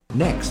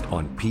Next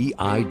on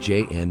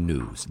PIJN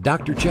News,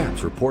 Dr.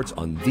 Chaps reports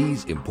on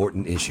these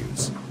important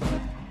issues.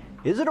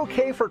 Is it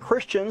okay for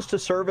Christians to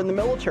serve in the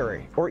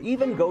military or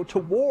even go to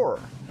war?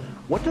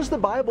 What does the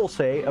Bible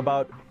say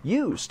about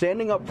you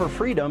standing up for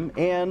freedom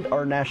and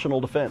our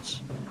national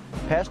defense?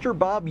 Pastor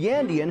Bob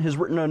Yandian has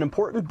written an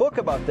important book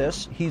about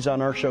this. He's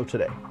on our show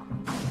today.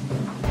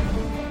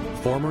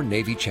 Former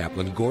Navy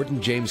chaplain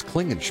Gordon James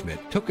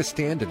Klingenschmitt took a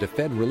stand to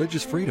defend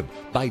religious freedom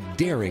by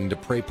daring to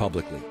pray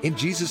publicly in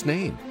Jesus'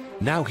 name.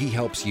 Now he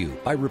helps you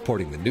by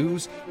reporting the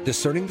news,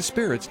 discerning the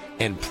spirits,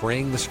 and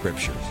praying the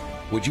scriptures.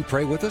 Would you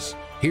pray with us?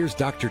 Here's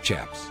Dr.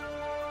 Chaps.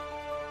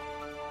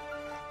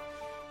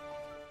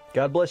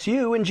 God bless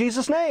you in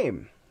Jesus'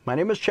 name. My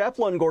name is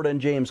Chaplain Gordon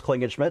James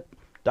Klingenschmitt,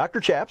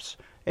 Dr. Chaps,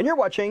 and you're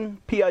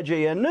watching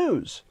PIJN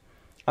News.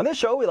 On this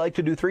show, we like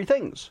to do three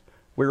things.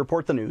 We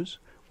report the news,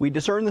 we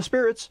discern the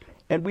spirits,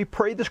 and we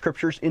pray the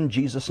scriptures in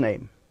Jesus'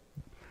 name.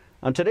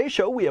 On today's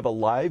show, we have a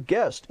live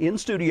guest in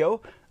studio,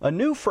 a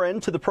new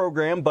friend to the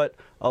program, but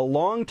a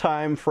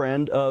longtime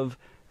friend of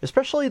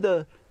especially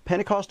the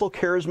Pentecostal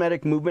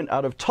charismatic movement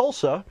out of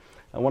Tulsa.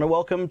 I want to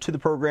welcome to the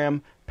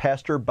program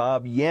Pastor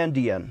Bob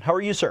Yandian. How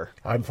are you, sir?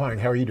 I'm fine.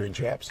 How are you doing,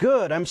 Chaps?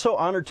 Good. I'm so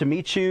honored to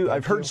meet you.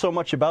 I've heard so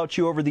much about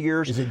you over the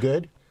years. Is it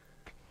good?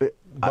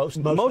 Most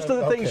of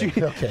the things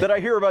that I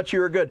hear about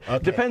you are good.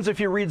 Okay. Depends if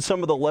you read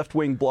some of the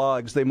left-wing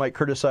blogs; they might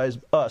criticize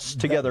us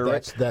together.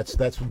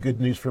 That's good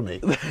news for me.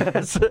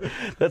 that's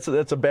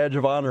a badge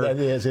of honor. It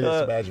is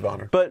a badge of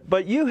honor.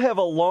 But you have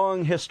a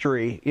long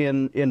history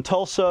in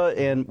Tulsa,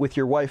 and with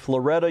your wife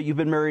Loretta. You've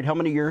been married how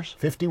many years?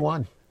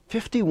 51.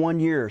 51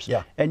 years.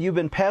 Yeah. And you've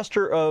been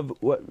pastor of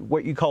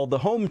what you call the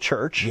home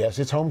church. Yes,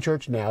 it's home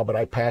church now, but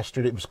I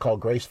pastored. It was called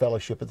Grace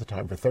Fellowship at the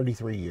time for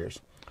 33 years.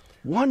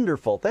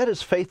 Wonderful. That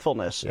is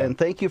faithfulness. Yeah. And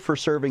thank you for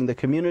serving the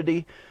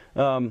community.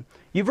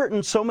 You've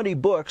written so many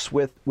books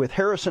with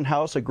Harrison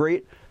House, a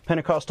great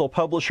Pentecostal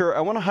publisher.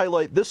 I want to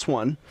highlight this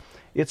one.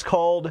 It's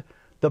called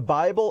The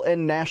Bible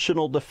and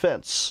National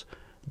Defense.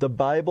 The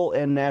Bible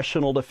and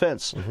National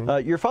Defense.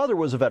 Mm-hmm. Your father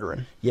was a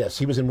veteran. Yes,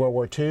 he was in World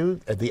War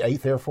II at the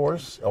 8th Air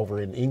Force over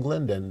in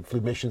England and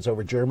flew missions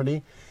over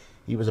Germany.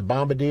 He was a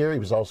bombardier. He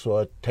was also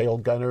a tail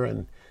gunner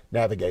and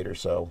navigator.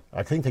 So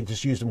I think they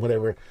just used him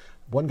whenever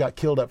one got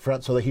killed up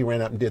front, so that he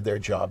ran out and did their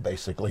job,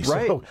 basically.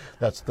 Right. So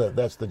that's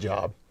the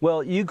job.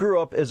 Well, you grew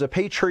up as a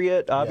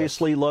patriot,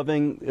 obviously. Yes.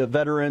 Loving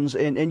veterans,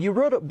 and you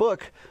wrote a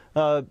book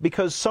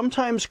because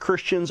sometimes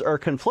Christians are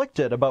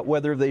conflicted about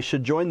whether they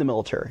should join the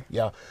military.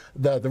 Yeah.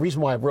 The reason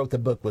why I wrote the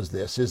book was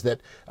this, is that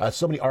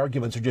so many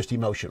arguments are just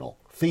emotional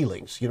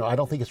feelings. You know, I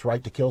don't think it's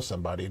right to kill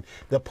somebody.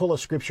 They'll pull a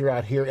scripture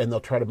out here and they'll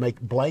try to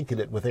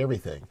blanket it with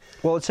everything.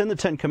 Well, it's in the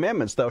Ten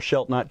Commandments, thou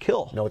shalt not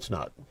kill. No, it's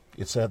not.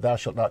 It's thou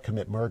shalt not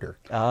commit murder.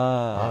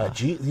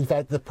 In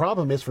fact, the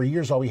problem is for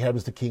years all we had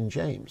was the King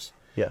James.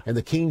 Yeah. And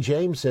the King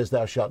James says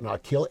thou shalt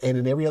not kill, and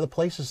in every other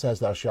place it says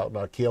thou shalt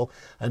not kill,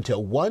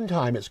 until one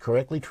time it's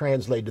correctly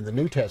translated in the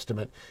New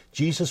Testament.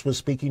 Jesus was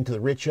speaking to the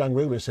rich young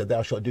ruler and said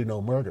thou shalt do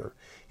no murder.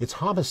 It's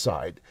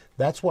homicide.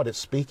 That's what it's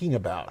speaking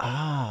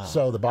about.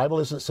 So the Bible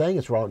isn't saying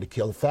it's wrong to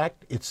kill. In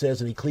fact, it says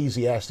in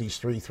Ecclesiastes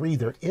 3:3,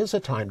 there is a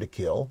time to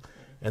kill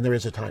and there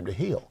is a time to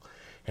heal.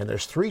 And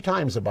there's 3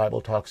 times the Bible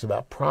talks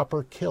about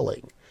proper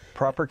killing.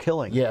 Proper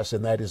killing. Yes,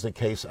 and that is the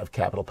case of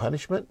capital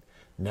punishment,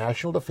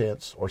 national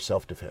defense, or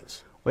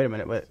self-defense. Wait a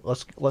minute.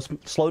 Let's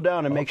slow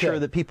down and make sure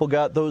that people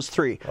got those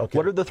 3. Okay.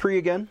 What are the 3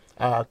 again?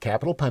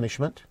 Capital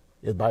punishment.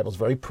 The Bible's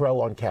very pro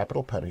on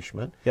capital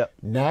punishment. Yep.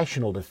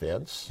 National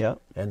defense.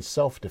 Yep. And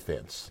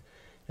self-defense.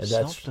 And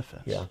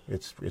self-defense. Yeah,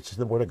 it's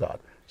the Word of God.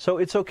 So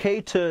it's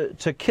okay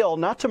to kill,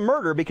 not to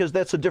murder, because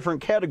that's a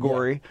different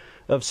category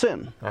of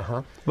sin.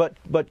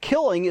 But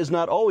killing is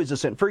not always a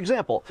sin. For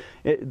example,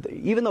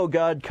 even though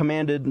God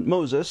commanded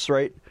Moses,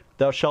 right,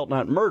 thou shalt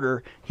not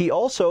murder, he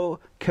also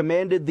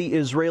commanded the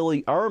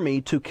Israeli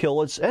army to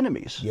kill its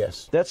enemies.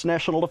 Yes. That's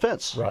national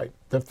defense. Right.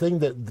 The thing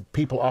that the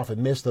people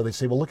often miss, though, they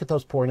say, well, look at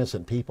those poor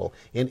innocent people.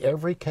 In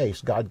every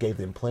case, God gave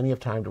them plenty of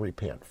time to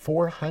repent.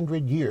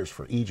 400 years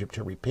for Egypt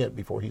to repent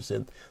before he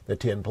sent the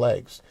 10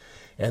 plagues.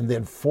 And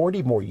then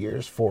 40 more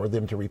years for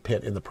them to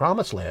repent in the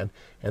Promised Land,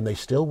 and they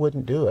still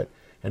wouldn't do it.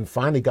 And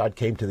finally, God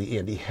came to the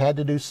end. He had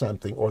to do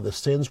something, or the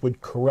sins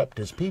would corrupt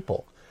his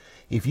people.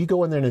 If you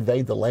go in there and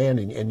invade the land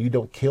and you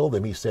don't kill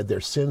them, he said, their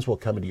sins will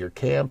come into your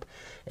camp,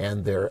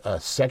 and their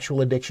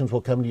sexual addictions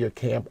will come into your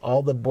camp,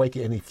 all the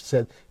breaking. And he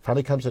said,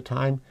 finally comes a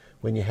time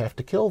when you have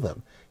to kill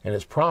them. And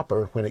it's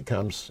proper when it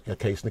comes in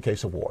the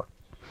case of war.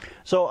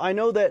 So I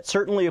know that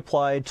certainly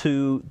applied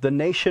to the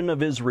nation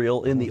of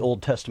Israel in the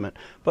Old Testament,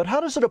 but how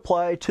does it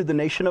apply to the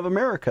nation of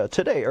America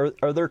today?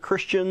 Are there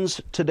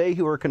Christians today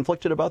who are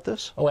conflicted about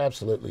this? Oh,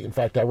 absolutely. In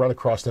fact, I run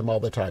across them all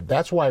the time.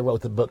 That's why I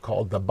wrote the book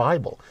called The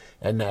Bible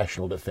and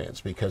National Defense,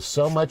 because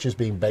so much is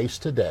being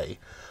based today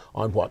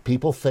on what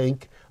people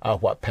think,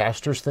 what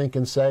pastors think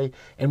and say,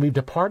 and we've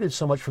departed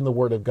so much from the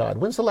Word of God.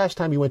 When's the last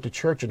time you went to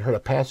church and heard a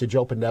passage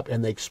opened up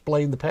and they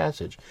explained the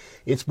passage?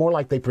 It's more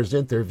like they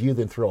present their view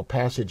than throw a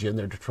passage in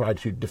there to try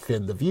to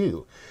defend the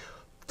view.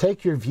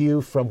 Take your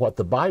view from what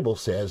the Bible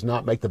says,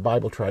 not make the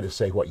Bible try to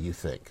say what you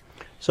think.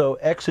 So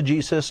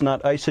exegesis,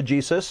 not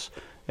eisegesis,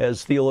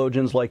 as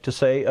theologians like to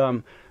say.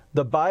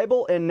 The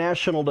Bible and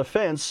national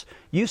defense,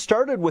 you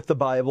started with the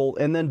Bible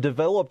and then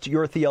developed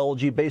your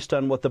theology based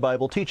on what the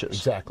Bible teaches.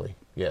 Exactly.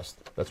 Yes,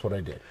 that's what I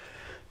did.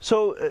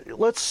 So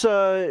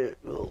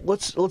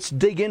let's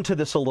dig into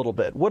this a little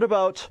bit. What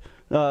about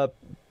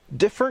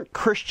different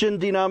Christian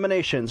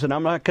denominations? And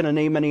I'm not going to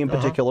name any in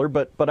particular,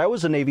 but I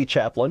was a Navy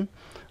chaplain,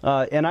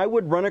 and I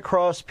would run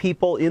across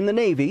people in the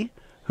Navy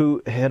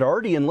who had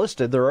already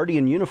enlisted, they're already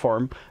in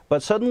uniform,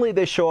 but suddenly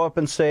they show up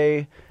and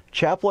say,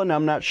 "Chaplain,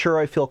 I'm not sure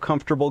I feel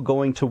comfortable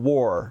going to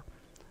war."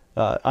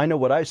 I know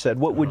what I said.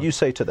 What would you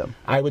say to them?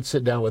 I would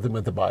sit down with them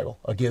with the Bible.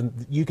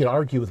 Again, you can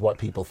argue with what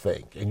people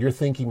think, and your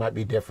thinking might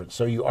be different,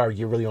 so you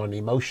argue really on an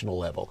emotional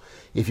level.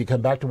 If you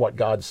come back to what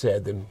God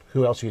said, then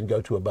who else you can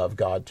go to above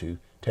God to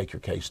take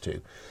your case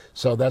to?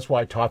 So that's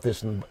why I taught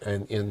this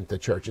in the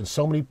church. And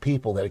so many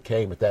people that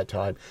came at that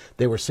time,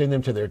 they were sending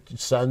them to their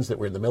sons that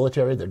were in the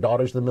military, their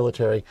daughters in the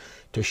military,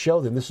 to show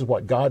them this is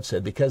what God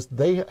said, because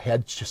they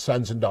had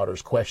sons and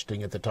daughters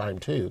questioning at the time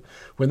too.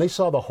 When they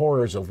saw the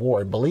horrors of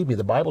war, and believe me,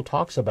 the Bible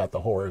talks about the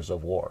horrors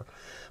of war,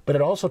 but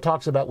it also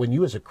talks about when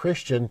you as a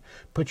Christian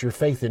put your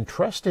faith and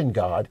trust in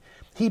God.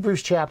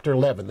 Hebrews chapter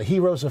 11, the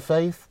heroes of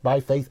faith, by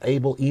faith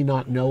Abel,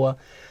 Enoch, Noah.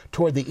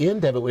 Toward the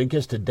end of it, when it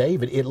gets to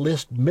David, it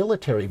lists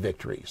military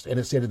victories. And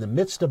it said in the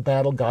midst of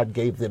battle, God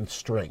gave them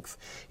strength.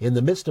 In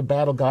the midst of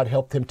battle, God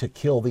helped them to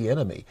kill the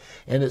enemy.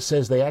 And it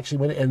says they actually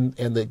went,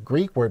 and the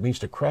Greek word means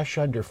to crush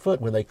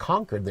underfoot, when they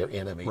conquered their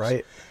enemies.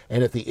 Right.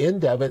 And at the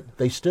end of it,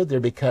 they stood there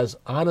because,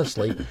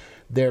 honestly,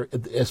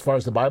 as far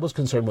as the Bible's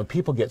concerned, when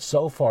people get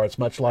so far, it's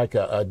much like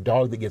a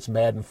dog that gets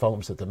mad and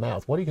foams at the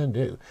mouth. What are you going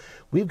to do?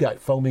 We've got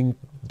foaming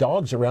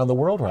dogs around the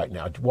world right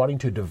now wanting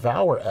to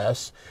devour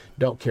us,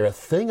 don't care a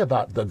thing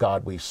about the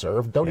God we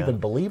serve, don't even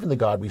believe in the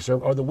God we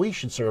serve, or that we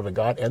should serve a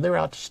God, and they're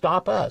out to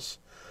stop us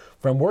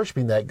from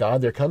worshiping that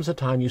God. There comes a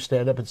time you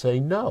stand up and say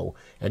no,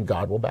 and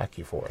God will back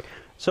you for it.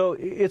 So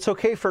it's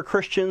okay for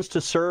Christians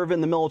to serve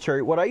in the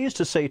military. What I used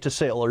to say to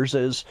sailors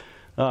is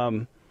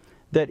that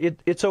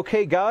it's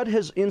okay. God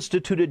has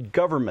instituted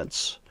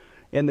governments,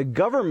 and the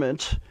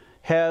government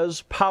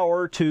has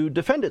power to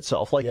defend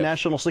itself, like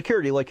national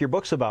security, like your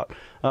book's about.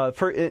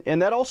 And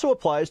that also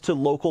applies to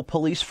local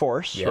police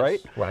force,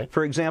 right? Right.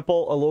 For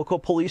example, a local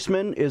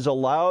policeman is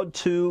allowed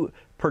to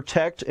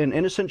protect an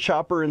innocent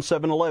shopper in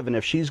 7-Eleven.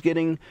 If she's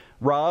getting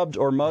robbed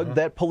or mugged,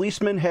 that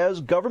policeman has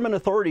government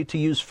authority to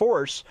use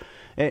force.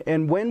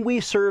 And when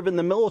we serve in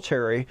the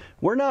military,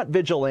 we're not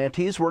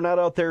vigilantes. We're not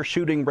out there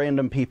shooting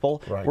random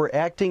people. Right. We're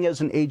acting as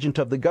an agent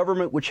of the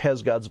government, which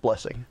has God's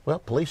blessing. Well,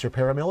 police are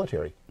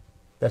paramilitary.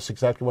 That's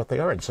exactly what they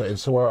are. And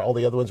so are all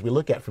the other ones we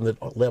look at from the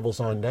levels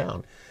on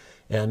down.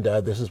 And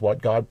this is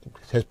what God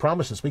has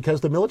promised us,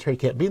 because the military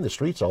can't be in the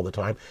streets all the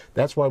time.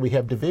 That's why we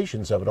have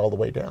divisions of it all the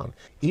way down.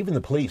 Even the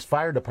police,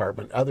 fire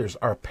department, others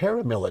are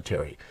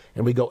paramilitary.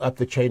 And we go up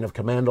the chain of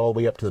command all the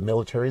way up to the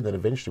military, and then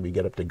eventually we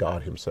get up to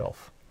God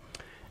himself.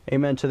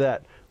 Amen to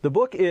that. The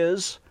book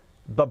is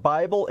The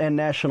Bible and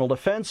National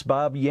Defense,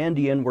 Bob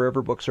Yandian,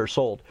 wherever books are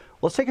sold.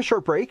 Let's take a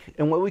short break,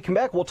 and when we come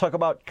back, we'll talk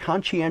about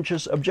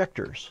conscientious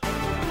objectors.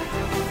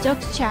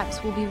 Dr.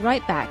 Chaps will be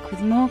right back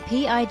with more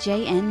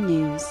PIJN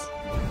news.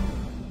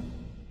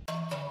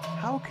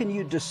 How can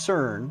you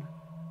discern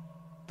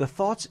the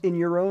thoughts in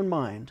your own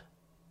mind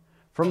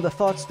from the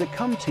thoughts that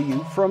come to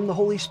you from the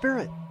Holy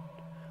Spirit,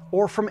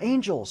 or from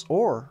angels,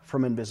 or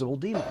from invisible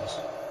demons?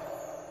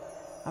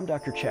 I'm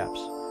Dr. Chaps,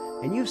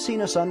 and you've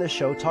seen us on this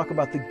show talk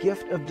about the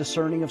gift of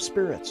discerning of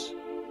spirits.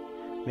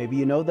 Maybe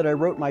you know that I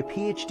wrote my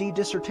PhD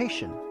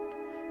dissertation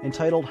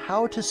entitled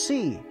How to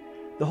See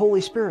the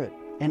Holy Spirit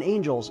and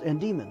Angels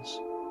and Demons.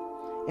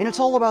 And it's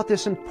all about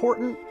this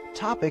important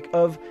topic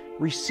of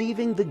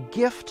receiving the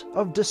gift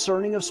of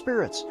discerning of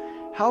spirits.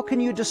 How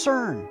can you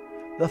discern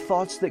the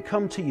thoughts that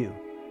come to you?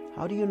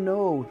 How do you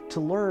know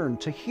to learn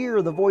to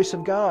hear the voice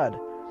of God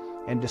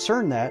and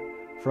discern that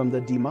from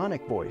the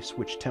demonic voice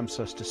which tempts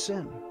us to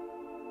sin?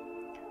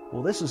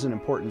 Well, this is an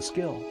important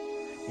skill,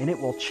 and it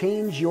will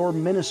change your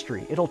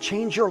ministry. It'll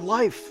change your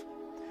life,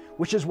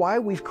 which is why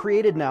we've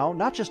created now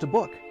not just a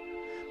book,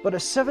 but a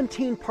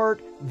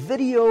 17-part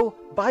video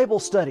Bible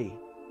study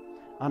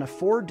on a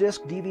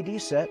 4-disc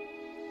DVD set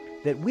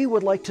that we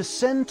would like to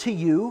send to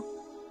you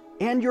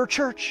and your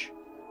church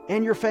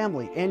and your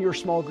family and your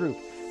small group.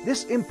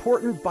 This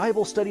important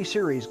Bible study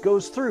series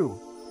goes through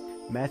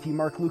Matthew,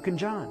 Mark, Luke, and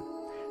John.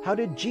 How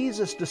did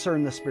Jesus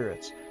discern the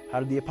spirits? How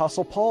did the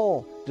Apostle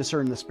Paul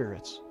discern the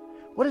spirits?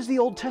 What does the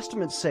Old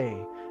Testament say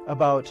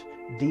about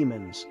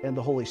demons and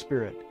the Holy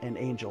Spirit and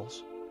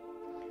angels?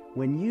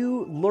 When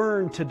you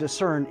learn to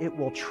discern, it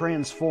will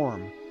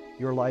transform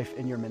your life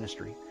and your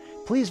ministry.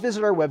 Please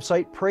visit our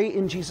website,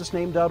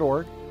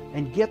 prayinjesusname.org,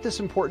 and get this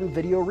important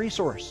video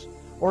resource.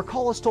 Or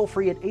call us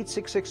toll-free at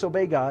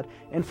 866-OBEY-GOD,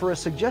 and for a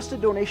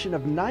suggested donation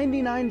of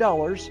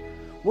 $99,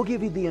 we'll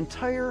give you the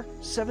entire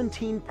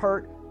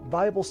 17-part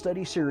Bible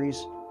study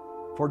series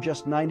for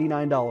just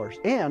 $99.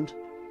 And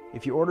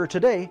if you order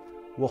today,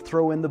 we'll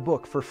throw in the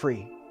book for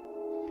free.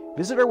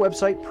 Visit our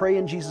website,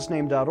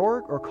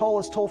 prayinjesusname.org, or call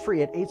us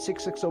toll-free at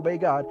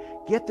 866-OBEY-GOD.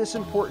 Get this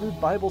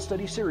important Bible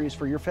study series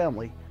for your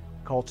family.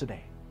 Call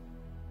today.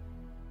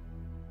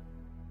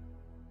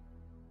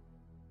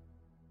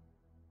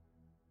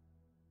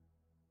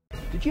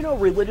 Did you know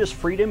religious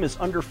freedom is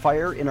under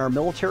fire in our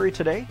military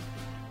today?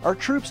 Our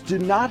troops do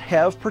not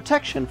have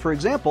protection. For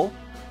example,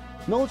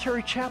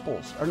 military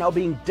chapels are now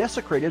being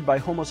desecrated by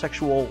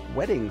homosexual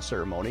wedding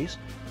ceremonies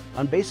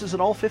on bases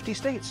in all 50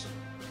 states.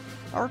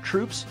 Our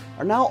troops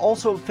are now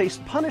also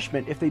faced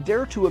punishment if they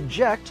dare to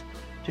object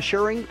to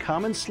sharing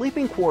common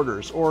sleeping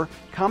quarters or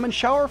common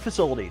shower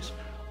facilities,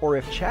 or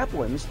if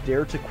chaplains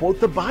dare to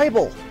quote the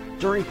Bible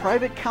during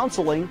private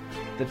counseling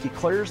that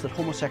declares that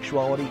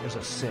homosexuality is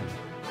a sin.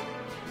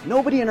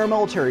 Nobody in our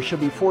military should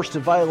be forced to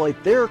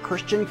violate their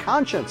Christian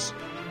conscience,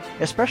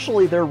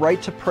 especially their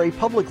right to pray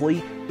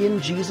publicly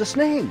in Jesus'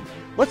 name.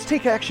 Let's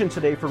take action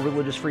today for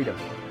religious freedom.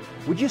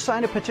 Would you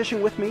sign a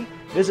petition with me?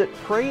 Visit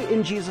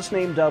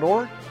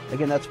prayinjesusname.org.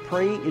 Again, that's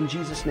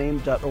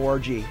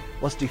prayinjesusname.org.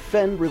 Let's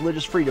defend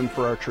religious freedom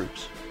for our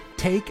troops.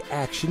 Take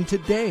action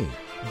today.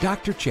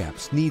 Dr.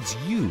 Chaps needs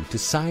you to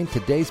sign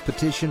today's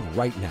petition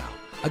right now.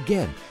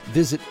 Again,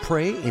 visit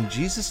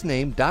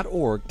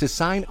prayinjesusname.org to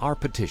sign our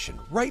petition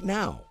right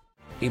now.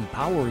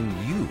 Empowering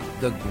you,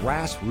 the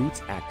grassroots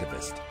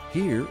activist.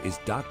 Here is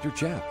Dr.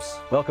 Chaps.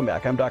 Welcome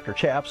back. I'm Dr.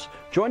 Chaps,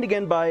 joined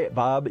again by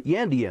Bob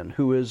Yandian,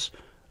 who is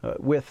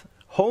with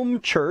Home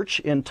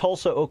Church in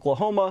Tulsa,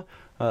 Oklahoma,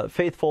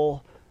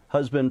 faithful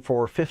husband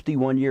for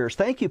 51 years.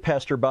 Thank you,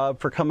 Pastor Bob,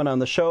 for coming on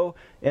the show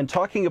and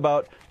talking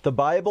about the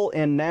Bible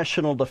and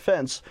national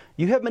defense.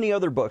 You have many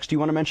other books. Do you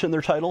want to mention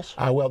their titles?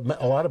 Well,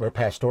 a lot of them are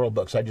pastoral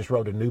books. I just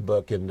wrote a new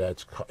book, and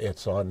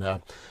it's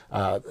on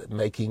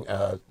making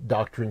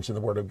doctrines in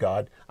the Word of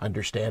God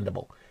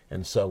understandable.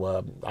 And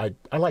so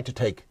I like to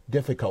take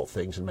difficult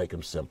things and make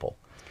them simple.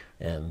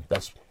 And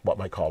that's what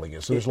my calling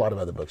is. So there's a lot of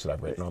other books that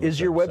I've written on. Is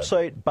your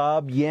website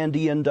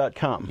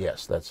bobyandian.com?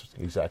 Yes, that's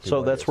exactly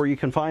so that's where you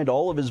can find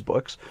all of his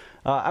books.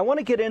 I want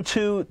to get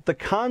into the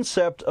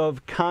concept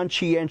of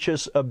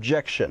conscientious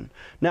objection.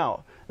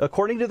 Now,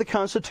 according to the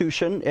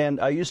Constitution,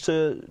 and I used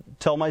to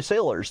tell my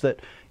sailors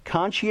that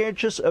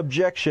conscientious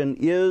objection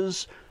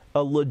is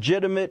a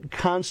legitimate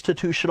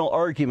constitutional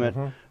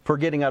argument for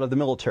getting out of the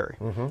military.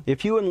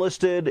 If you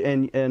enlisted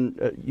and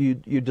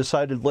you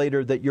decided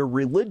later that your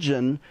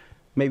religion,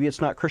 maybe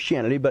it's not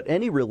Christianity, but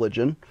any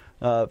religion,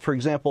 for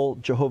example,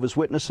 Jehovah's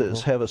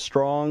Witnesses have a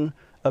strong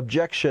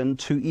objection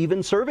to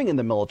even serving in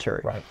the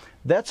military. Right.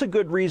 That's a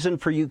good reason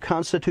for you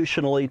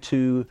constitutionally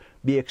to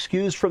be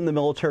excused from the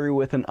military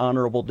with an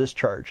honorable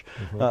discharge.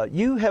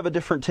 You have a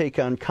different take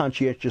on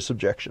conscientious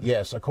objection.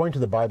 Yes, according to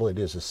the Bible, it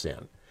is a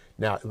sin.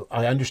 Now,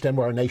 I understand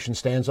where our nation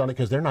stands on it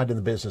because they're not in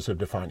the business of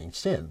defining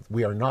sin.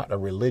 We are not a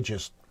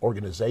religious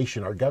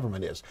organization, our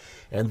government is.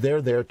 And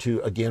they're there to,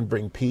 again,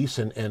 bring peace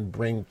and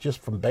bring just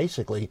from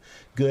basically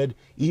good,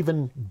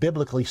 even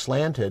biblically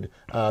slanted,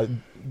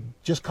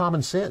 just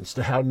common sense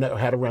to how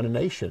to run a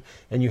nation.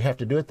 And you have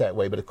to do it that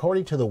way. But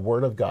according to the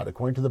Word of God,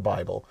 according to the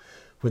Bible,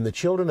 when the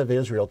children of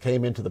Israel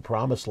came into the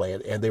Promised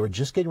Land and they were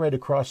just getting ready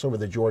to cross over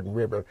the Jordan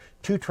River,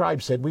 2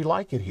 tribes said, we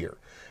like it here.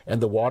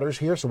 And the water's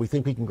here, so we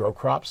think we can grow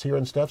crops here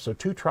and stuff. So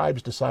 2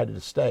 tribes decided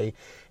to stay,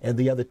 and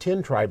the other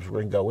 10 tribes were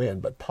going to go in.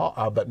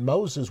 But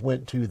Moses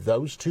went to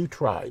those 2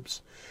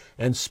 tribes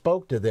and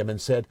spoke to them and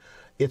said,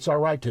 it's all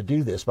right to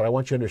do this, but I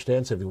want you to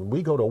understand something. When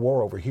we go to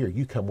war over here,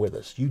 you come with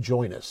us. You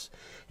join us.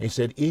 And he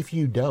said, if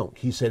you don't,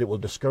 he said, it will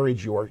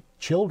discourage your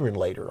children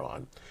later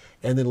on.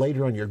 And then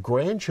later on, your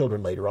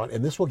grandchildren later on.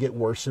 And this will get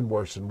worse and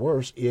worse and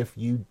worse if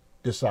you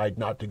decide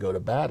not to go to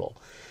battle.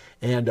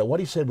 And what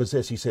he said was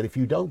this. He said, if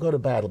you don't go to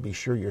battle, be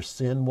sure your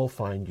sin will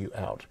find you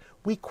out.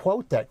 We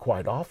quote that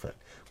quite often.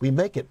 We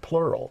make it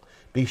plural.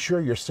 Be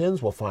sure your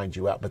sins will find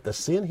you out. But the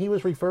sin he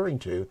was referring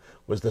to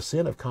was the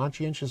sin of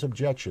conscientious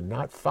objection,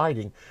 not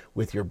fighting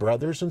with your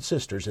brothers and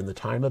sisters in the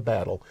time of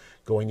battle,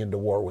 going into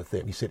war with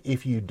them. He said,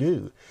 if you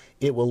do,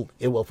 it will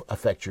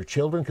affect your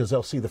children, because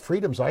they'll see the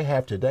freedoms I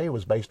have today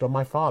was based on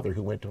my father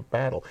who went to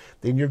battle.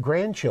 Then your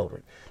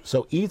grandchildren.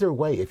 So either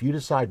way, if you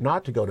decide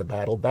not to go to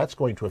battle, that's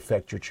going to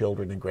affect your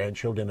children and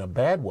grandchildren in a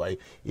bad way.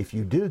 If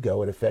you do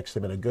go, it affects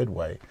them in a good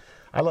way.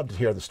 I love to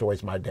hear the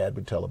stories my dad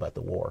would tell about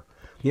the war.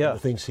 Yeah. The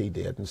things he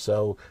did. And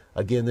so,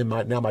 again, then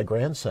now my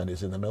grandson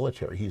is in the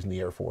military. He's in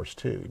the Air Force,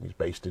 too, and he's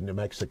based in New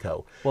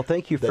Mexico. Well,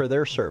 thank you for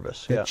their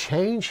service. The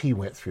change he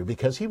went through,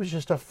 because he was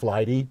just a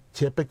flighty,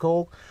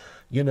 typical,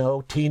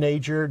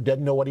 teenager,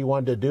 didn't know what he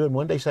wanted to do. And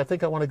one day he said, I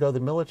think I want to go to the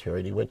military.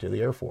 And he went to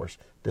the Air Force.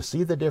 To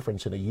see the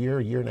difference in a year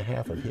and a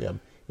half of him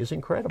is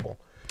incredible.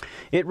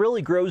 It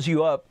really grows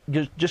you up.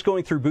 Just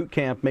going through boot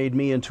camp made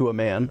me into a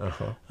man.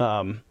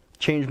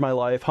 Changed my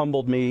life,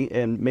 humbled me,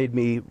 and made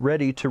me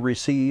ready to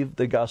receive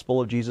the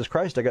gospel of Jesus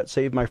Christ. I got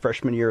saved my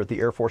freshman year at the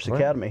Air Force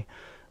Academy.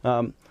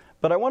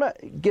 But I want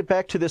to get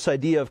back to this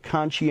idea of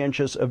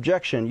conscientious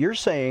objection. You're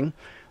saying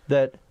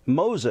that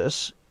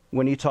Moses,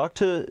 when he talked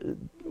to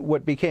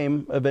what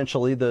became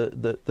eventually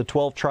the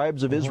 12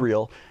 tribes of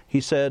Israel,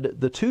 he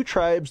said, the 2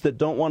 tribes that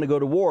don't want to go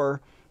to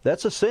war,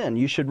 that's a sin.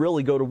 You should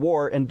really go to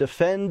war and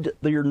defend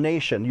your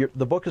nation.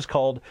 The book is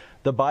called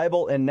The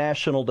Bible and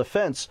National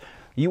Defense.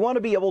 You want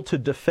to be able to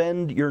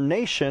defend your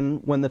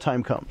nation when the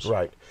time comes.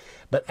 Right.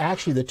 But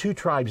actually, the two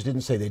tribes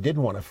didn't say they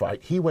didn't want to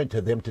fight. He went to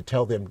them to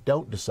tell them,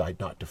 don't decide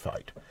not to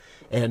fight.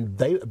 And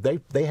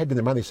they had in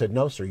their mind, they said,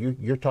 no, sir,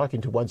 you're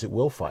talking to ones that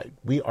will fight.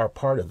 We are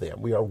part of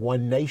them. We are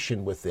one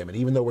nation with them. And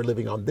even though we're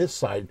living on this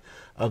side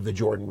of the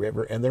Jordan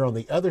River and they're on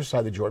the other side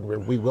of the Jordan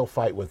River, we will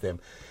fight with them.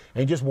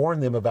 And just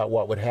warn them about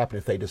what would happen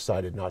if they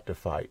decided not to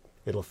fight.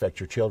 It'll affect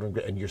your children,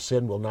 and your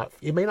sin will not,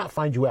 it may not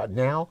find you out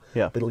now,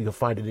 but you'll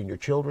find it in your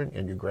children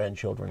and your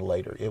grandchildren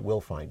later. It will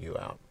find you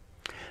out.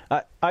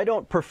 I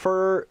don't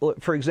prefer,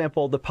 for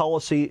example, the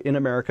policy in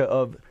America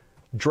of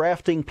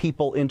drafting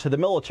people into the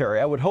military.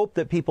 I would hope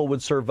that people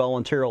would serve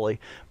voluntarily,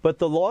 but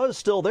the law is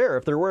still there.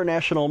 If there were a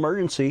national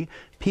emergency,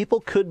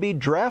 people could be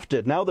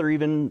drafted. Now they're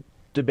even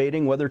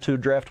debating whether to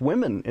draft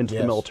women into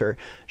the military.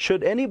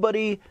 Should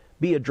anybody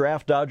be a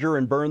draft dodger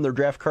and burn their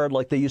draft card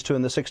like they used to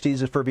in the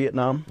 60s for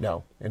Vietnam?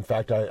 No. In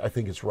fact, I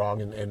think it's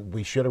wrong, and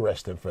we should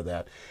arrest them for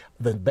that.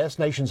 The best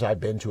nations I've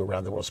been to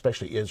around the world,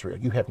 especially Israel,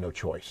 you have no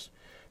choice.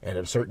 And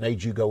at a certain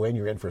age you go in,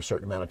 you're in for a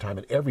certain amount of time,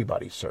 and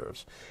everybody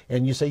serves.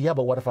 And you say, yeah,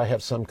 but what if I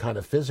have some kind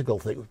of physical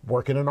thing,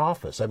 work in an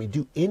office? I mean,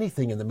 do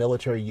anything in the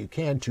military you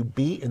can to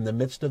be in the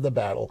midst of the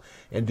battle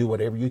and do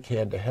whatever you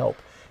can to help.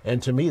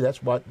 And to me,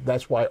 that's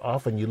why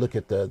often you look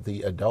at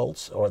the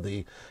adults or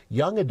the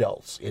young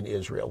adults in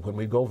Israel, when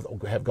we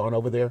have gone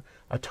over there,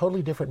 a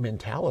totally different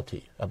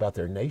mentality about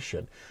their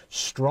nation.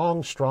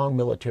 Strong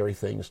military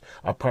things,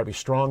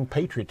 strong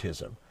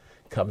patriotism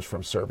comes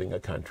from serving a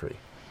country.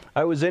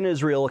 I was in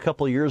Israel a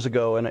couple of years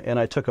ago, and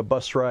I took a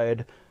bus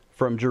ride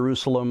from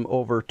Jerusalem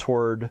over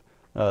toward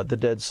the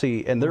Dead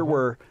Sea, and there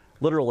were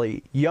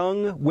literally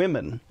young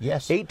women,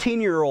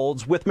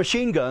 18-year-olds with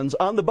machine guns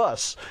on the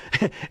bus,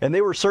 and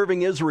they were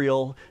serving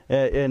Israel,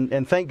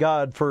 and thank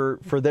God for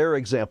their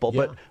example.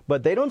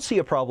 But they don't see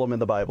a problem in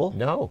the Bible.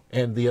 No,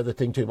 and the other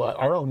thing too,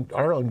 our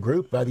own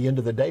group, by the end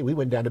of the day, we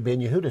went down to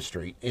Ben Yehuda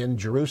Street in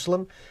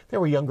Jerusalem.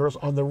 There were young girls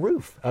on the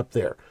roof up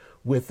there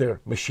with their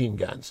machine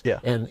guns,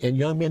 and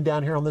young men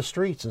down here on the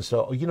streets. And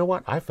so, you know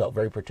what? I felt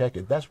very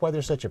protected. That's why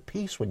there's such a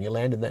peace when you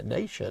land in that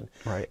nation,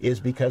 is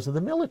because of the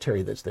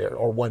military that's there,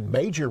 or one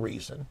major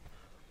reason.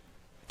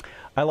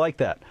 I like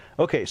that.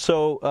 Okay,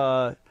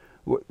 so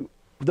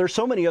there's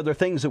so many other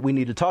things that we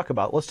need to talk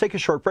about. Let's take a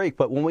short break,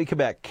 but when we come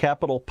back,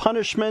 capital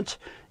punishment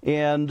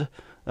and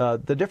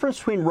the difference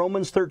between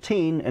Romans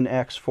 13 and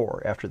Acts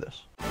 4 after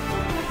this.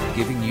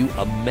 Giving you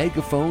a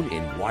megaphone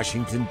in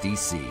Washington,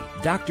 D.C.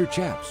 Dr.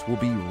 Chaps will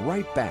be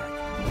right back.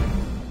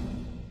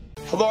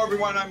 Hello,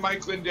 everyone. I'm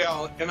Mike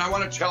Lindell, and I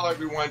want to tell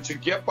everyone to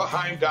get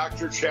behind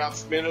Dr.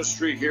 Chaps'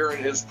 ministry here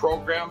in his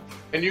program.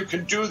 And you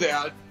can do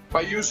that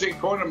by going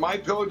to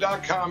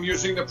MyPillow.com,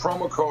 using the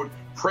promo code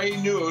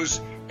PRAYNEWS,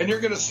 and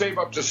you're going to save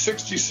up to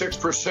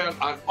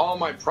 66% on all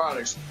my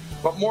products.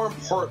 But more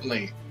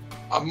importantly,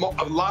 a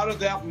lot of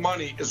that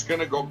money is going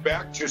to go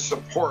back to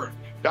support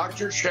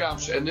Dr.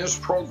 Chaps and this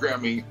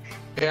programming,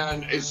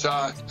 and it's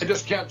I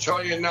just can't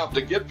tell you enough.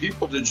 To get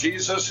people to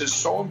Jesus is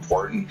so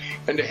important,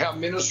 and to have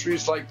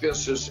ministries like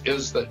this is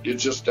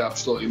it's just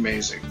absolutely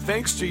amazing.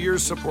 Thanks to your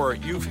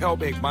support, you've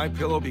helped make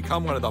MyPillow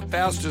become one of the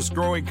fastest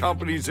growing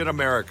companies in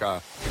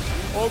America.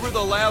 Over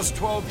the last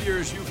 12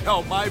 years, you've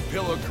helped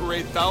MyPillow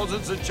create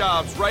thousands of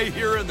jobs right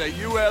here in the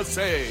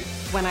USA.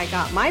 When I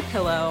got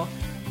MyPillow,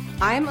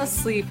 I'm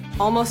asleep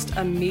almost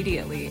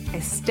immediately. I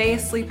stay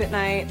asleep at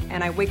night,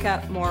 and I wake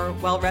up more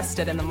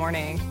well-rested in the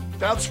morning.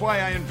 That's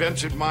why I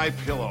invented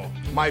MyPillow.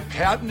 My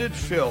patented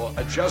fill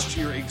adjusts to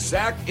your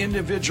exact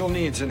individual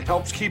needs and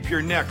helps keep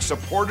your neck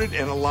supported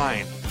and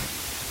aligned.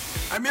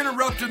 I'm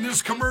interrupting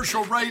this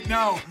commercial right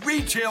now.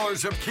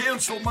 Retailers have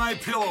canceled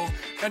MyPillow,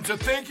 and to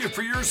thank you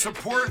for your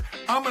support,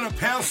 I'm going to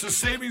pass the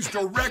savings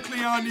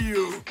directly on to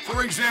you.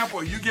 For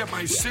example, you get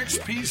my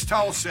 6-piece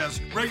towel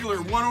sets, regular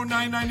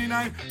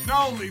 $109.99,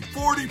 now only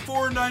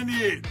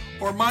 $44.98,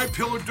 or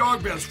MyPillow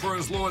dog beds for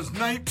as low as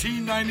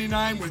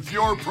 $19.99 with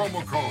your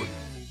promo code.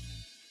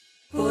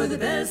 For the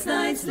best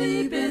night's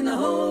sleep in the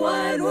whole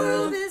wide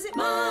world, visit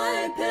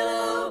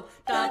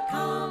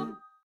MyPillow.com.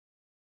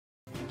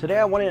 Today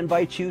I want to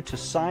invite you to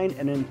sign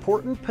an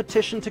important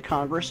petition to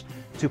Congress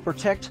to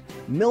protect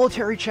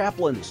military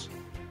chaplains,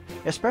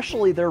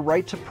 especially their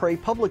right to pray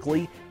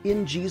publicly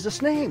in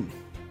Jesus' name.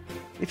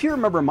 If you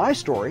remember my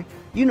story,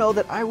 you know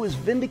that I was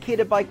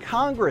vindicated by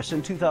Congress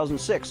in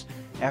 2006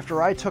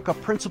 after I took a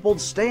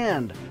principled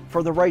stand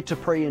for the right to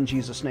pray in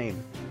Jesus'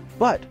 name.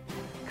 But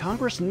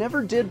Congress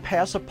never did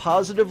pass a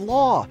positive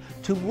law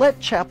to let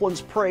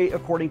chaplains pray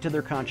according to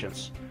their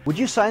conscience. Would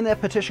you sign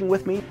that petition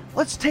with me?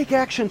 Let's take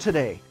action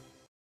today.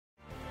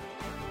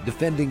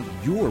 Defending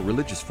your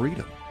religious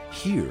freedom.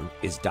 Here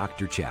is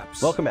Dr.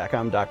 Chaps. Welcome back.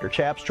 I'm Dr.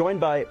 Chaps, joined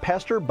by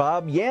Pastor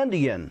Bob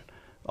Yandian,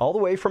 all the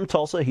way from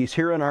Tulsa. He's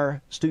here in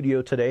our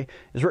studio today.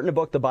 He's written a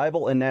book, The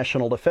Bible and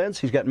National Defense.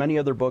 He's got many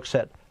other books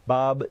at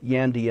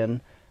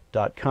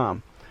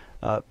bobyandian.com.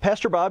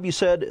 Pastor Bob, you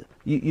said,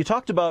 you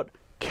talked about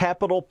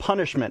capital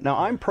punishment. Now,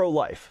 I'm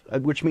pro-life,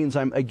 which means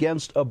I'm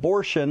against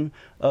abortion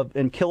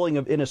and killing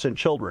of innocent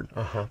children.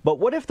 But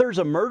what if there's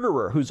a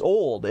murderer who's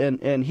old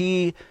and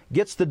he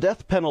gets the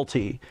death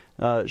penalty?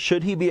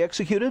 Should he be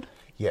executed?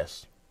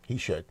 Yes, he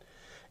should.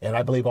 And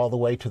I believe all the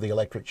way to the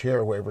electric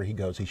chair, wherever he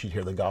goes, he should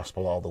hear the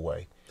gospel all the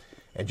way.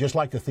 And just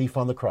like the thief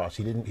on the cross,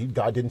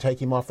 God didn't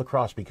take him off the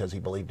cross because he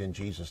believed in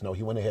Jesus. No,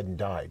 he went ahead and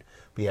died,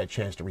 but he had a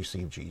chance to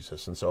receive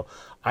Jesus. And so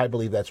I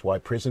believe that's why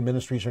prison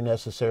ministries are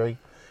necessary.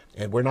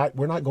 And we're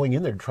not going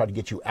in there to try to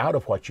get you out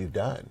of what you've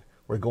done.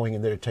 We're going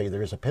in there to tell you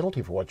there is a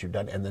penalty for what you've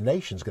done, and the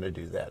nation's going to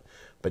do that.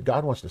 But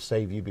God wants to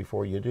save you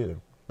before you do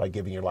by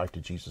giving your life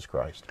to Jesus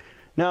Christ.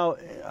 Now,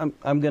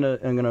 I'm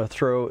gonna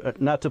throw,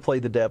 not to play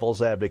the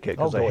devil's advocate,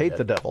 because I hate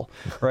the devil,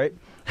 right?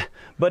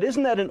 But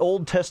isn't that an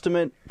Old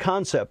Testament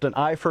concept? An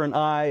eye for an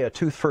eye, a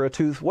tooth for a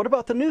tooth. What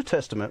about the New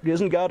Testament?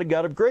 Isn't God a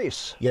God of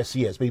grace? Yes,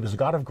 he is. But he was a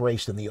God of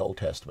grace in the Old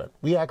Testament.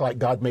 We act like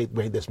God made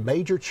this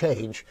major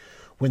change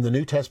when the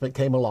New Testament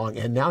came along,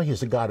 and now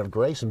he's a God of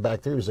grace, and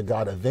back there he's a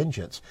God of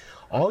vengeance.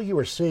 All you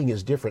are seeing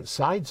is different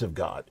sides of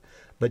God.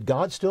 But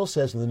God still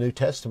says in the New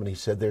Testament, he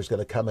said there's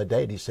going to come a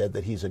day, and he said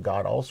that he's a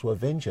God also of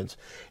vengeance.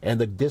 And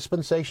the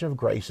dispensation of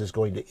grace is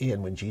going to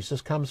end when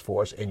Jesus comes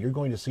for us, and you're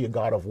going to see a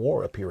God of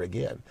war appear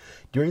again.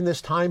 During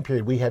this time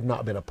period, we have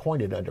not been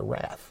appointed unto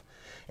wrath.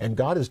 And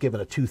God has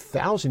given a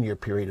 2,000-year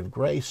period of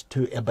grace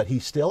but he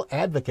still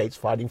advocates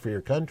fighting for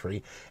your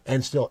country,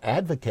 and still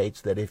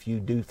advocates that if you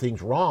do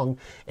things wrong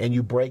and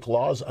you break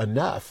laws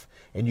enough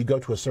and you go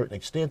to a certain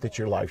extent, that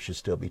your life should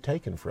still be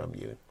taken from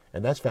you.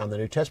 And that's found in the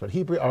New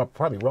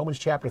Testament. Romans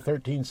chapter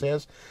 13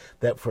 says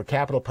that for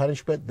capital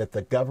punishment, that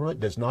the government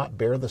does not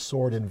bear the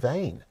sword in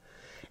vain.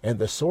 And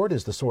the sword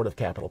is the sword of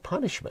capital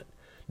punishment,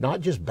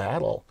 not just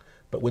battle.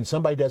 But when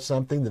somebody does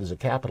something that is a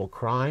capital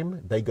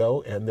crime, they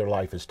go and their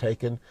life is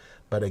taken.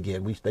 But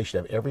again, they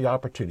should have every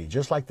opportunity,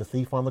 just like the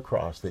thief on the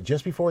cross, that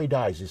just before he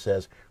dies, he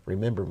says,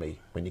 remember me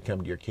when you come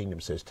to your kingdom.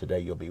 Says,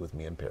 today you'll be with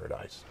me in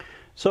paradise.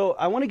 So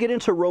I want to get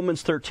into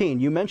Romans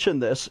 13. You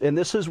mentioned this, and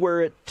this is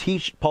where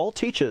Paul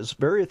teaches,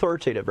 very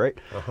authoritative, right?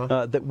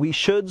 That we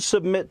should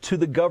submit to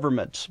the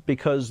government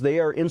because they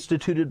are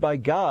instituted by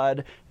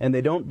God and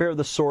they don't bear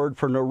the sword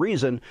for no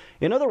reason.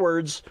 In other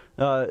words,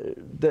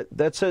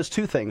 that says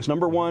two things.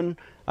 Number one,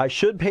 I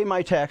should pay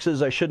my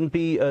taxes. I shouldn't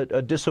be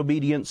a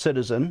disobedient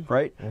citizen,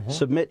 right?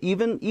 Submit,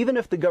 even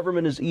if the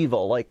government is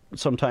evil, like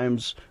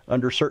sometimes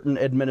under certain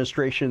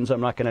administrations,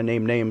 I'm not going to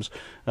name names,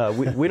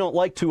 we don't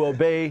like to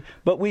obey,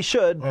 but we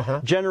should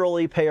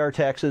generally pay our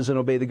taxes and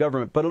obey the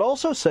government. But it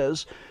also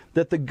says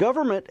that the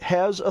government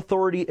has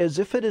authority as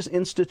if it is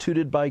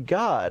instituted by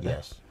God.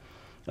 Yes.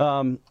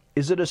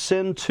 Is it a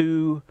sin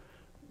to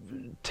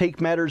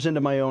take matters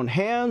into my own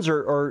hands,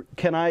 or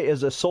can I,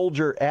 as a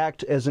soldier,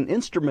 act as an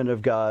instrument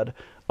of God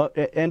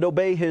and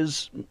obey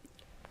his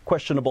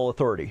questionable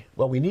authority?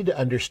 Well, we need to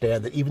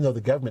understand that even though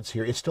the government's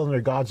here, it's still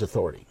under God's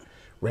authority.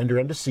 Render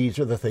unto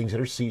Caesar the things that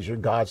are Caesar,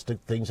 God's the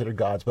things that are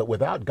God's. But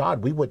without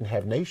God, we wouldn't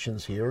have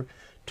nations here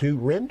to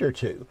render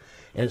to.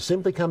 And it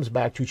simply comes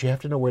back to you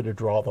have to know where to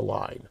draw the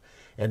line.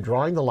 And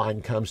drawing the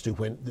line comes to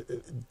when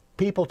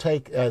people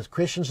take, as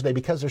Christians today,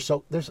 because there's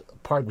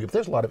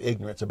a lot of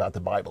ignorance about the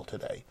Bible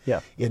today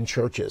in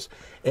churches.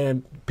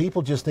 And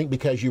people just think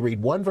because you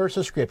read one verse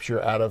of Scripture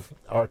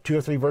or two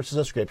or three verses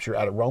of Scripture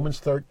out of Romans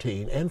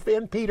 13,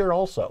 and Peter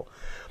also,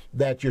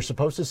 that you're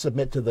supposed to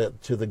submit to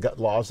the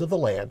laws of the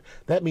land.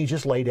 That means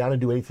just lay down and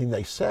do anything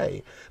they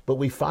say. But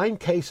we find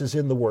cases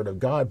in the Word of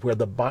God where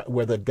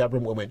the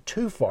government went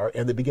too far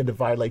and they begin to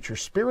violate your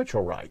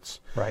spiritual rights.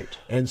 Right.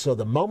 And so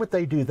the moment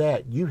they do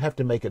that, you have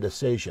to make a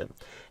decision.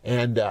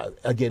 And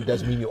again, it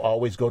doesn't mean you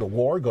always go to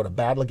war, go to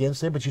battle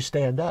against them, but you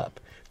stand up.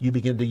 You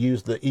begin to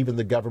use even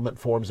the government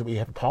forms that we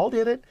have. Paul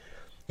did it.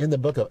 In the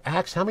book of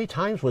Acts, how many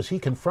times was he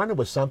confronted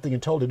with something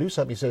and told to do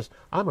something? He says,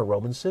 I'm a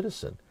Roman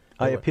citizen.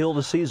 I appeal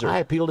to Caesar. I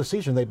appeal to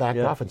Caesar. And they backed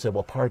off and said,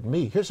 well, pardon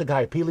me. Here's a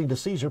guy appealing to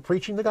Caesar,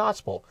 preaching the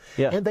gospel.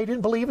 And they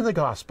didn't believe in the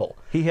gospel.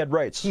 He had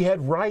rights. He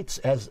had rights,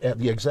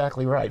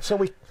 exactly right.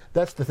 So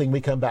that's the thing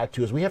we come back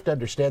to, is we have to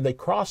understand they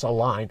cross a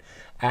line.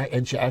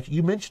 And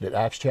you mentioned it,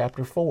 Acts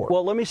chapter 4.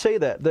 Well, let me say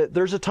that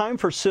there's a time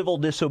for civil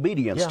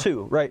disobedience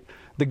too, right?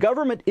 The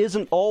government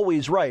isn't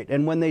always right.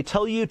 And when they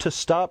tell you to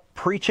stop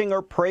preaching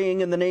or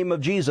praying in the name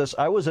of Jesus,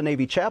 I was a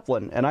Navy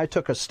chaplain, and I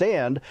took a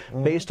stand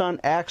based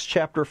on Acts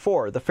chapter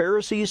 4. The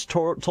Pharisees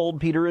told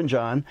Peter and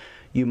John,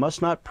 you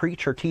must not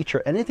preach or teach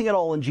or anything at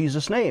all in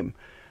Jesus' name.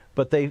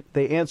 But they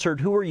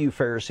answered, who are you,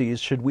 Pharisees?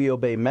 Should we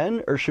obey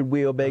men or should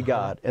we obey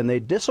God? And they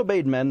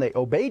disobeyed men. They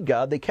obeyed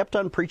God. They kept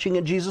on preaching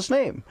in Jesus'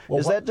 name. Well,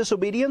 is that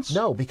disobedience?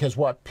 No, because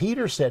what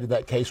Peter said in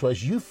that case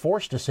was, you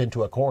forced us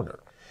into a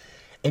corner.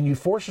 And you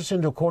force us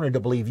into a corner to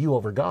believe you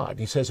over God.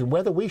 He says, and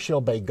whether we shall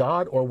obey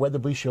God or whether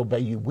we shall obey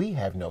you, we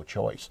have no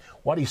choice.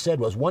 What he said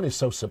was, one is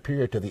so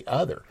superior to the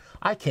other,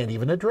 I can't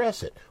even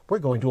address it. We're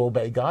going to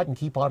obey God and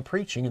keep on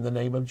preaching in the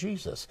name of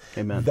Jesus.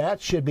 Amen. That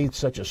should be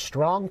such a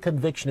strong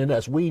conviction in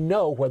us. We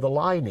know where the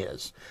line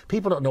is.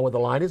 People don't know where the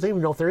line is. They don't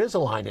even know if there is a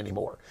line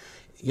anymore.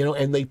 You know,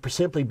 and they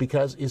simply,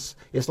 because it's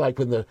like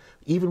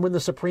even when the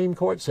Supreme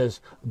Court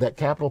says that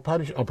capital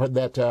punishment,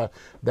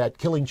 that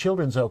killing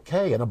children's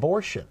okay, and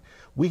abortion,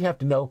 we have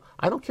to know,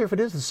 I don't care if it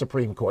is the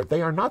Supreme Court.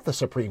 They are not the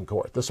Supreme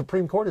Court. The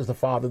Supreme Court is the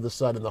Father, the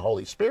Son, and the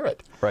Holy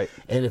Spirit. Right.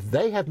 And if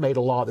they have made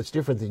a law that's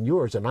different than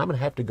yours, then I'm going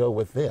to have to go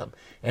with them.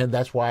 And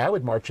that's why I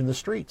would march in the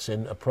streets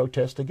and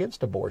protest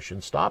against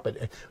abortion. Stop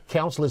it.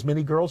 Counsel as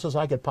many girls as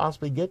I could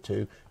possibly get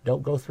to.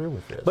 Don't go through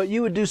with this. But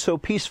you would do so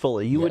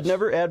peacefully. You would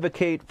never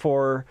advocate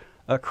for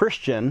a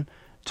Christian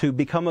to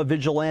become a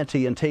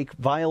vigilante and take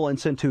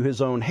violence into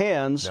his own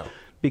hands,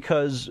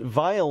 because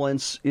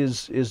violence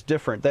is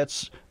different.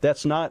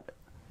 That's not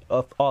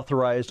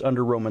authorized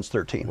under Romans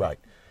 13. Right.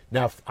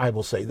 Now, I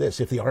will say this.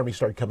 If the Army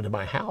started coming to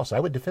my house, I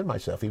would defend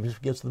myself, even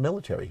against the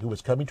military, who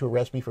was coming to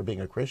arrest me for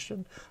being a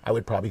Christian. I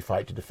would probably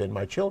fight to defend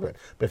my children.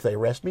 But if they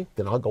arrest me,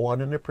 then I'll go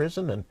on into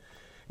prison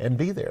and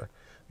be there.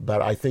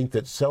 But I think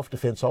that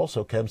self-defense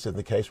also comes in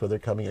the case where they're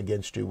coming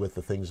against you with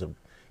the things of,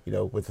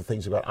 with the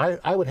things about,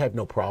 I would have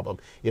no problem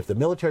if the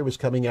military was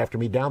coming after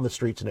me down the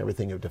streets and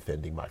everything of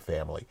defending my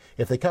family.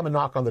 If they come and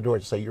knock on the door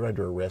and say, you're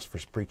under arrest for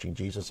preaching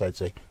Jesus, I'd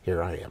say,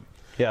 here I am.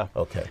 Yeah.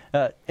 Okay.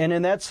 And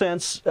in that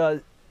sense,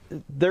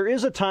 there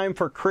is a time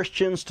for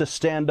Christians to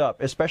stand up,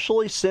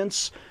 especially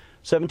since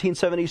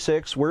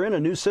 1776. We're in a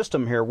new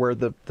system here where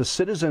the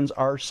citizens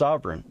are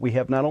sovereign. We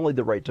have not only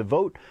the right to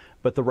vote,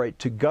 but the right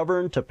to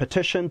govern, to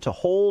petition, to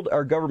hold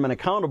our government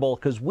accountable,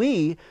 because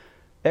we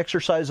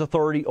exercise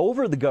authority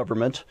over the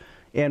government,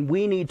 and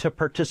we need to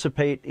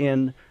participate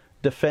in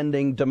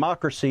defending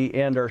democracy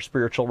and our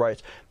spiritual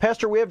rights.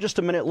 Pastor, we have just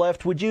a minute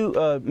left. Would you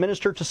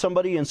minister to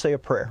somebody and say a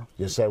prayer?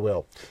 Yes, I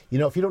will.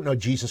 If you don't know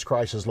Jesus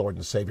Christ as Lord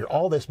and Savior,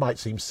 all this might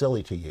seem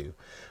silly to you,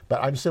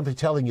 but I'm simply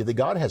telling you that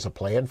God has a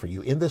plan for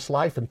you in this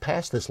life and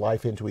past this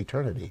life into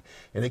eternity,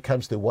 and it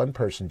comes through one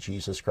person,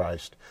 Jesus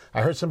Christ.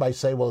 I heard somebody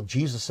say, well,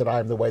 Jesus said, I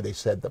am the way. They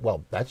said that,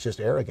 well, that's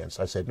just arrogance.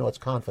 I said, no, it's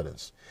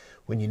confidence.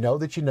 When you know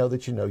that you know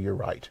that you know you're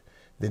right,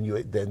 then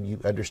you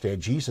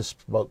understand Jesus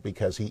spoke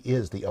because he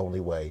is the only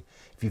way.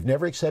 If you've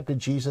never accepted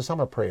Jesus, I'm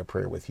going to pray a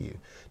prayer with you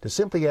to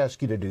simply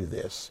ask you to do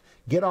this.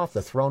 Get off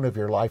the throne of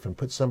your life and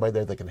put somebody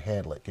there that can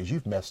handle it, because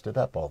you've messed it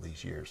up all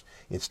these years.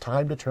 It's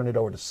time to turn it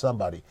over to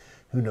somebody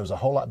who knows a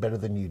whole lot better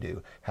than you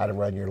do how to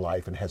run your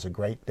life and has a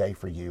great day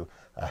for you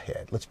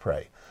ahead. Let's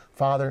pray.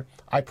 Father,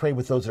 I pray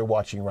with those that are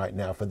watching right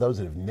now, for those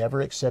that have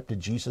never accepted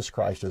Jesus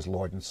Christ as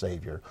Lord and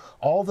Savior.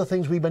 All the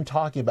things we've been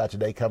talking about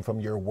today come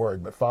from your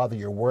word, but Father,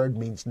 your word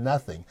means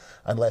nothing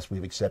unless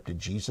we've accepted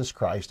Jesus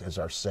Christ as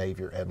our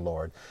Savior and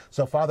Lord.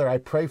 So Father, I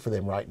pray for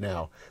them right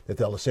now that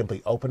they'll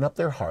simply open up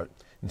their heart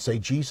and say,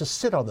 Jesus,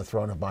 sit on the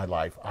throne of my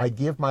life. I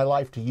give my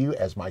life to you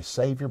as my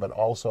Savior, but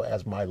also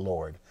as my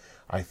Lord.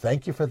 I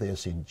thank you for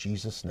this in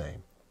Jesus'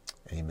 name.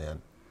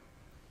 Amen.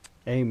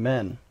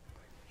 Amen.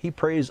 He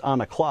prays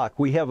on a clock.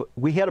 We had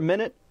a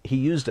minute. He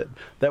used it.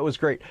 That was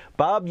great.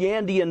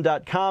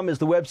 BobYandian.com is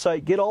the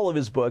website. Get all of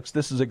his books.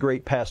 This is a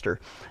great pastor.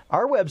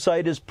 Our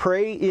website is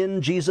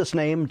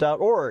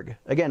prayinjesusname.org.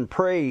 Again,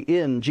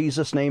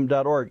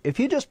 prayinjesusname.org. If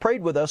you just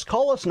prayed with us,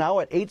 call us now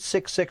at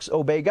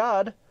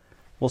 866-OBEY-GOD.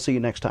 We'll see you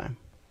next time.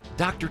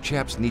 Dr.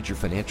 Chaps needs your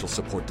financial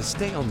support to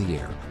stay on the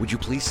air. Would you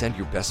please send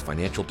your best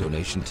financial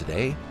donation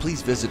today?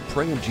 Please visit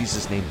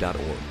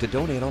prayinjesusname.org to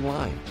donate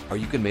online, or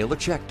you can mail a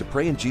check to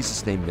Pray in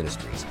Jesus' Name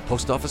Ministries,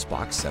 Post Office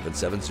Box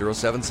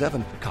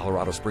 77077,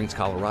 Colorado Springs,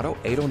 Colorado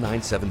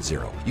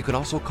 80970. You can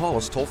also call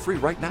us toll-free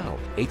right now,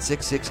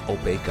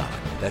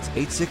 866-OBEY-GOD. That's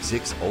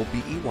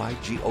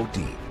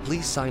 866-OBEYGOD.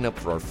 Please sign up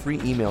for our free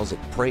emails at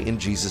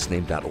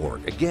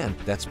prayinjesusname.org. Again,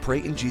 that's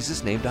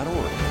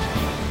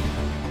prayinjesusname.org.